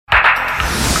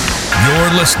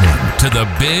You're listening to The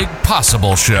Big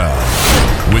Possible Show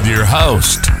with your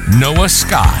host, Noah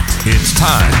Scott. It's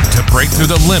time to break through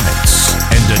the limits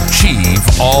and achieve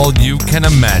all you can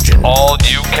imagine. All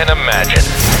you can imagine.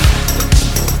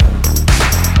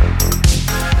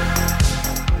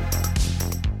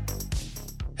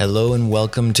 Hello and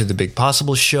welcome to The Big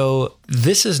Possible Show.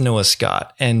 This is Noah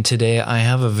Scott, and today I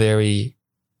have a very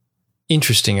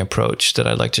interesting approach that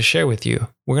I'd like to share with you.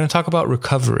 We're going to talk about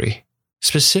recovery,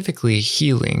 specifically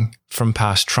healing from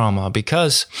past trauma,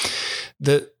 because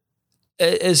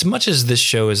as much as this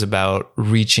show is about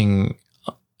reaching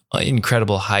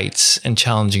incredible heights and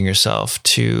challenging yourself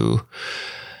to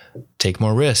take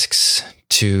more risks,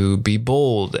 to be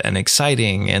bold and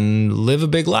exciting and live a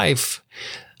big life,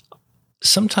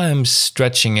 sometimes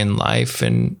stretching in life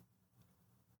and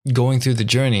going through the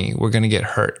journey, we're going to get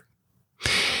hurt.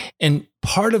 And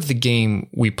part of the game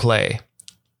we play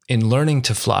in learning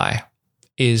to fly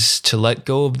is to let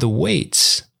go of the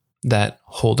weights that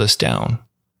hold us down.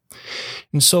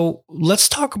 And so let's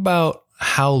talk about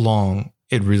how long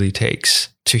it really takes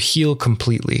to heal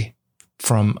completely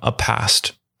from a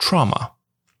past trauma.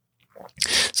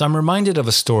 So I'm reminded of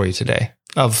a story today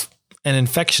of an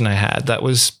infection I had that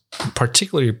was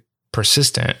particularly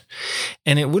persistent,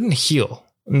 and it wouldn't heal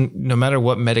no matter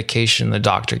what medication the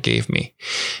doctor gave me.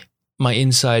 My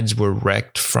insides were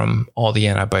wrecked from all the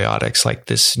antibiotics, like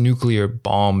this nuclear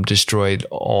bomb destroyed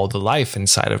all the life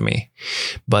inside of me.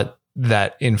 But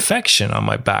that infection on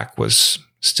my back was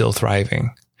still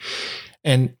thriving.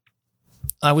 And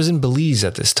I was in Belize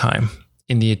at this time,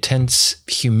 in the intense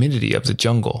humidity of the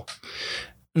jungle.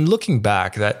 And looking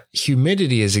back, that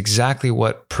humidity is exactly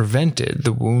what prevented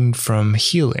the wound from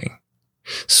healing.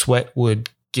 Sweat would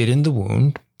get in the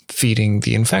wound, feeding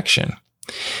the infection.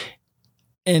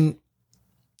 And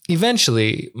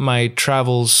eventually, my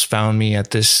travels found me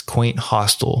at this quaint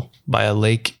hostel by a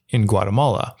lake in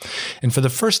Guatemala. And for the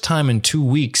first time in 2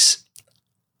 weeks,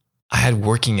 I had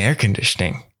working air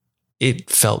conditioning. It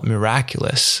felt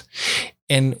miraculous.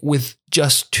 And with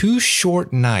just 2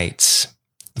 short nights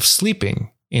of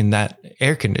sleeping in that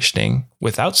air conditioning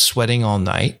without sweating all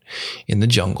night in the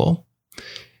jungle,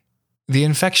 the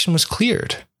infection was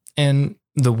cleared and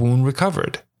the wound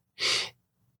recovered.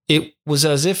 It was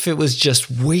as if it was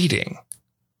just waiting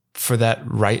for that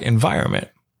right environment.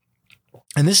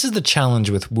 And this is the challenge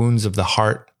with wounds of the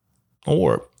heart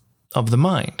or of the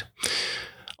mind.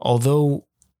 Although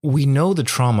we know the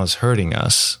trauma is hurting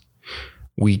us,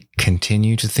 we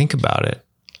continue to think about it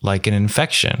like an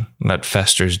infection that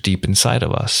festers deep inside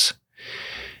of us.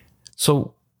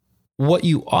 So what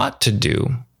you ought to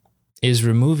do is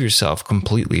remove yourself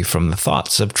completely from the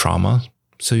thoughts of trauma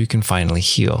so you can finally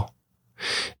heal.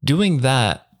 Doing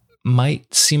that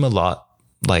might seem a lot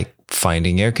like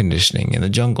finding air conditioning in the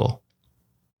jungle,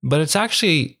 but it's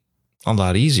actually a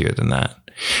lot easier than that.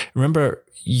 Remember,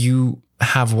 you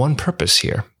have one purpose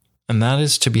here, and that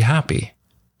is to be happy.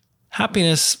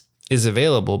 Happiness is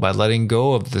available by letting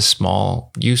go of the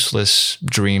small, useless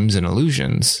dreams and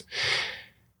illusions.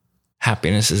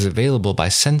 Happiness is available by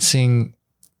sensing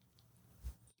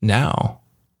now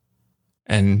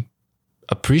and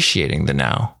appreciating the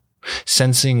now.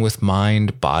 Sensing with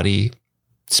mind, body,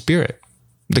 spirit,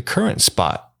 the current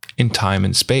spot in time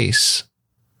and space,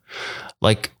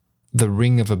 like the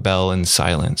ring of a bell in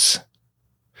silence.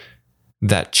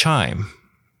 That chime,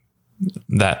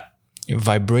 that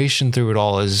vibration through it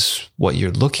all is what you're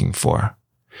looking for.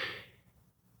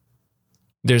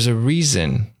 There's a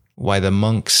reason why the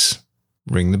monks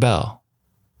ring the bell.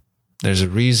 There's a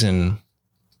reason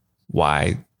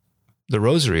why the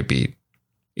rosary bead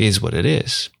is what it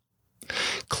is.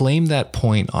 Claim that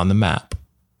point on the map.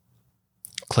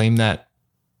 Claim that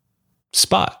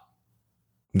spot,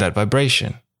 that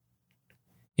vibration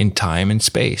in time and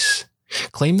space.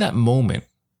 Claim that moment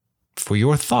for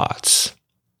your thoughts.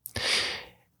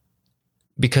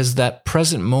 Because that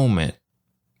present moment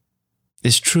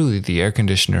is truly the air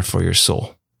conditioner for your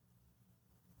soul.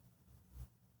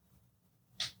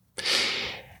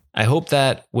 I hope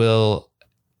that will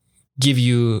give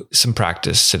you some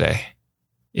practice today.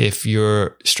 If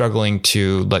you're struggling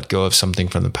to let go of something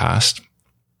from the past,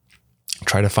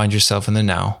 try to find yourself in the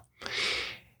now.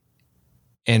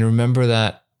 And remember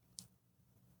that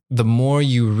the more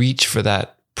you reach for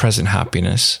that present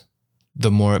happiness, the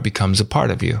more it becomes a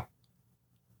part of you.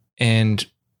 And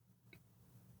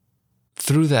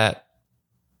through that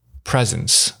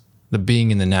presence, the being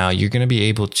in the now, you're going to be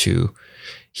able to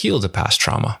heal the past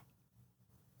trauma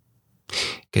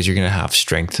because you're going to have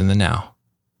strength in the now.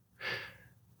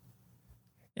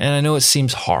 And I know it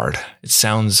seems hard. It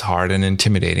sounds hard and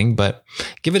intimidating, but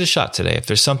give it a shot today. If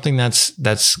there's something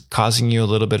that's causing you a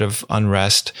little bit of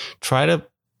unrest, try to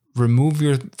remove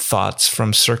your thoughts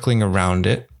from circling around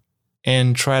it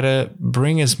and try to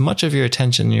bring as much of your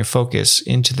attention and your focus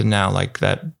into the now, like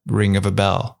that ring of a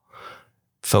bell.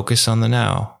 Focus on the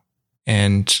now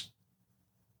and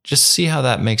just see how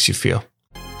that makes you feel.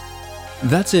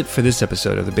 That's it for this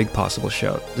episode of The Big Possible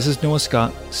Show. This is Noah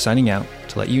Scott signing out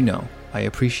to let you know I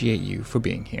appreciate you for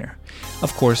being here.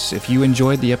 Of course, if you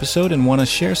enjoyed the episode and want to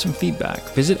share some feedback,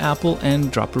 visit Apple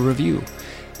and drop a review.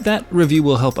 That review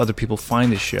will help other people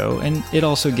find the show, and it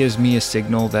also gives me a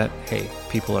signal that, hey,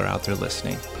 people are out there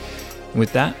listening. And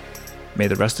with that, may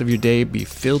the rest of your day be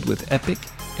filled with epic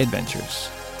adventures.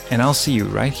 And I'll see you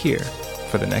right here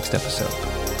for the next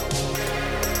episode.